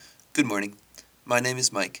Good morning. My name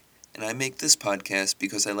is Mike, and I make this podcast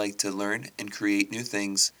because I like to learn and create new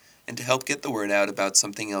things and to help get the word out about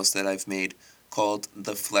something else that I've made called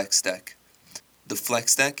the Flex Deck. The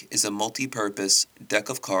Flex Deck is a multi purpose deck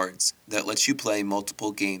of cards that lets you play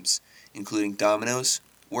multiple games, including dominoes,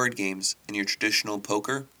 word games, and your traditional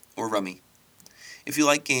poker or rummy. If you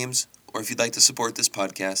like games, or if you'd like to support this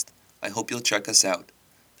podcast, I hope you'll check us out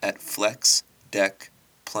at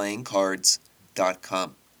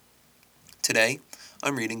flexdeckplayingcards.com. Today,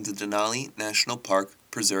 I'm reading the Denali National Park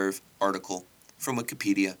Preserve article from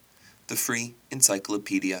Wikipedia, the free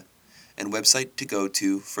encyclopedia, and website to go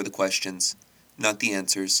to for the questions, not the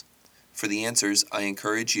answers. For the answers, I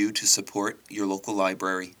encourage you to support your local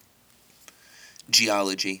library.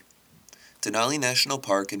 Geology. Denali National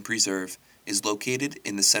Park and Preserve is located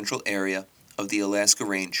in the central area of the Alaska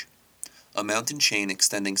Range, a mountain chain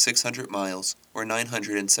extending 600 miles or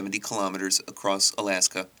 970 kilometers across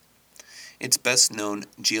Alaska. Its best known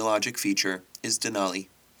geologic feature is Denali,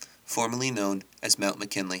 formerly known as Mount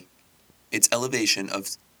McKinley. Its elevation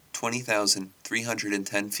of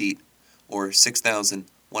 20,310 feet, or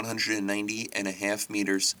 6,190.5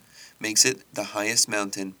 meters, makes it the highest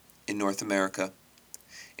mountain in North America.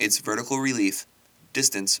 Its vertical relief,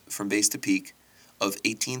 distance from base to peak, of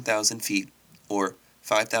 18,000 feet, or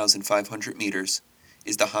 5,500 meters,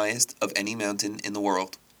 is the highest of any mountain in the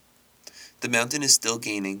world. The mountain is still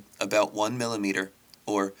gaining about 1 millimeter,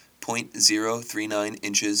 or 0.039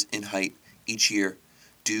 inches in height each year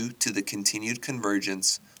due to the continued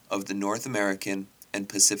convergence of the North American and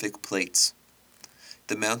Pacific plates.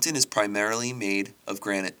 The mountain is primarily made of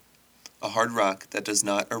granite, a hard rock that does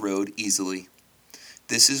not erode easily.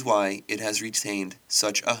 This is why it has retained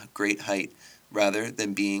such a great height rather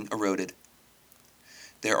than being eroded.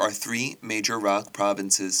 There are three major rock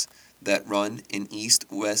provinces that run in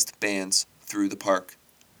east-west bands through the park.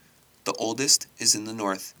 The oldest is in the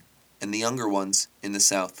north, and the younger ones in the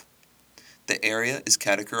south. The area is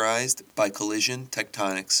categorized by collision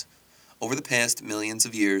tectonics. Over the past millions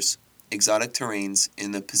of years, exotic terrains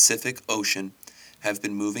in the Pacific Ocean have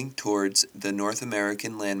been moving towards the North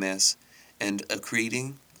American landmass and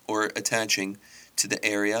accreting or attaching to the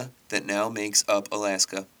area that now makes up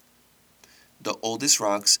Alaska. The oldest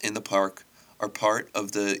rocks in the park are part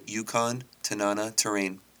of the Yukon-Tanana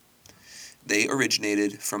terrain. They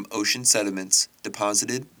originated from ocean sediments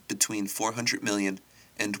deposited between 400 million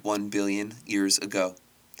and 1 billion years ago.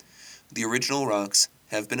 The original rocks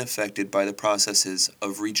have been affected by the processes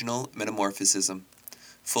of regional metamorphism,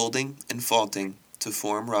 folding and faulting to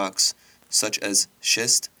form rocks such as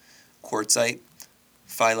schist, quartzite,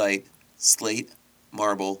 phyllite, slate,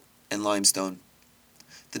 marble, and limestone.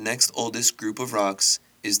 The next oldest group of rocks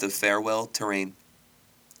is the Farewell Terrane.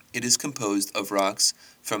 It is composed of rocks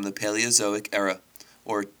from the Paleozoic era,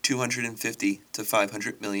 or 250 to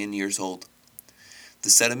 500 million years old. The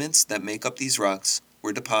sediments that make up these rocks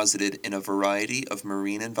were deposited in a variety of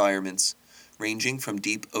marine environments, ranging from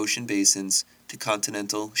deep ocean basins to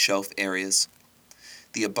continental shelf areas.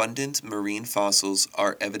 The abundant marine fossils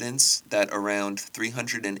are evidence that around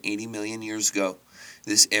 380 million years ago,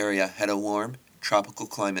 this area had a warm, tropical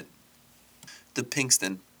climate. The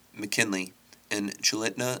Pinkston, McKinley, and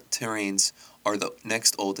Chulitna terranes are the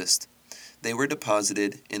next oldest. They were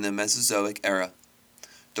deposited in the Mesozoic era.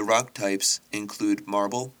 The rock types include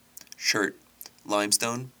marble, chert,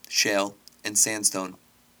 limestone, shale, and sandstone.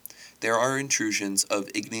 There are intrusions of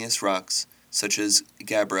igneous rocks such as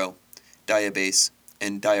gabbro, diabase,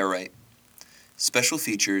 and diorite. Special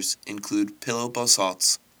features include pillow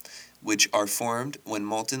basalts, which are formed when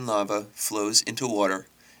molten lava flows into water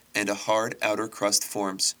and a hard outer crust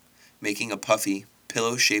forms, making a puffy,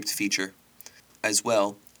 pillow-shaped feature, as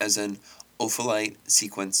well as an ophiolite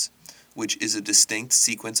sequence, which is a distinct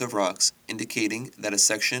sequence of rocks indicating that a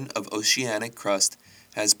section of oceanic crust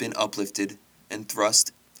has been uplifted and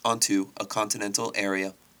thrust onto a continental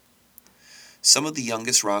area. Some of the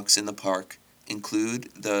youngest rocks in the park include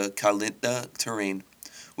the Chulitna terrane,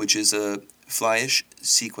 which is a flyish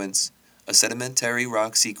sequence, a sedimentary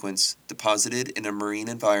rock sequence deposited in a marine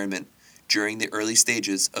environment during the early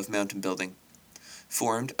stages of mountain building,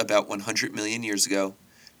 formed about 100 million years ago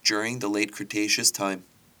during the late Cretaceous time.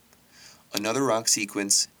 Another rock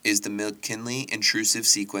sequence is the McKinley intrusive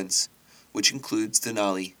sequence, which includes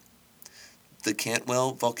Denali. The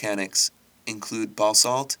Cantwell volcanics include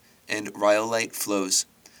basalt and rhyolite flows,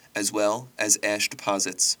 as well as ash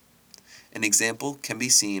deposits. An example can be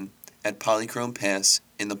seen at Polychrome Pass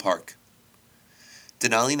in the park.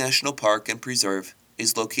 Denali National Park and Preserve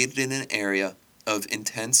is located in an area of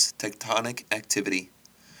intense tectonic activity.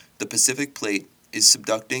 The Pacific Plate is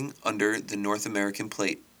subducting under the North American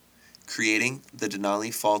Plate. creating the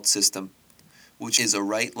Denali fault system, which is a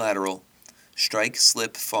right lateral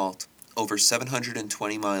strike-slip fault over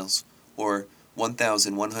 720 miles, or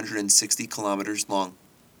 1,160 kilometers long.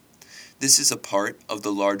 This is a part of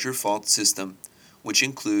the larger fault system, which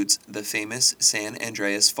includes the famous San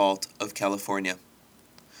Andreas Fault of California.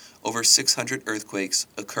 Over 600 earthquakes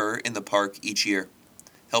occur in the park each year,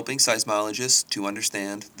 helping seismologists to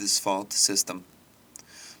understand this fault system.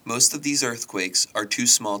 Most of these earthquakes are too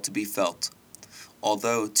small to be felt,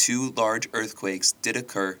 although 2 large earthquakes did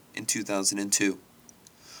occur in 2002.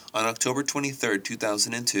 On October 23,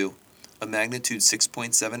 2002, a magnitude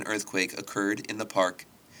 6.7 earthquake occurred in the park,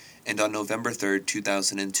 and on November 3,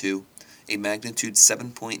 2002, a magnitude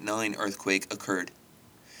 7.9 earthquake occurred.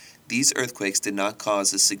 These earthquakes did not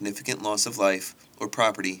cause a significant loss of life or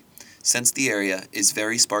property, since the area is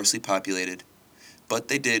very sparsely populated, but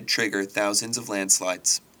they did trigger thousands of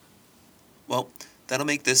landslides. Well, that'll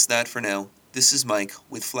make this that for now. This is Mike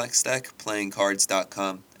with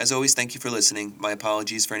FlexDeckPlayingCards.com. As always, thank you for listening. My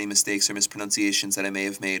apologies for any mistakes or mispronunciations that I may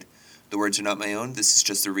have made. The words are not my own. This is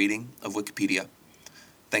just a reading of Wikipedia.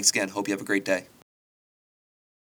 Thanks again. Hope you have a great day.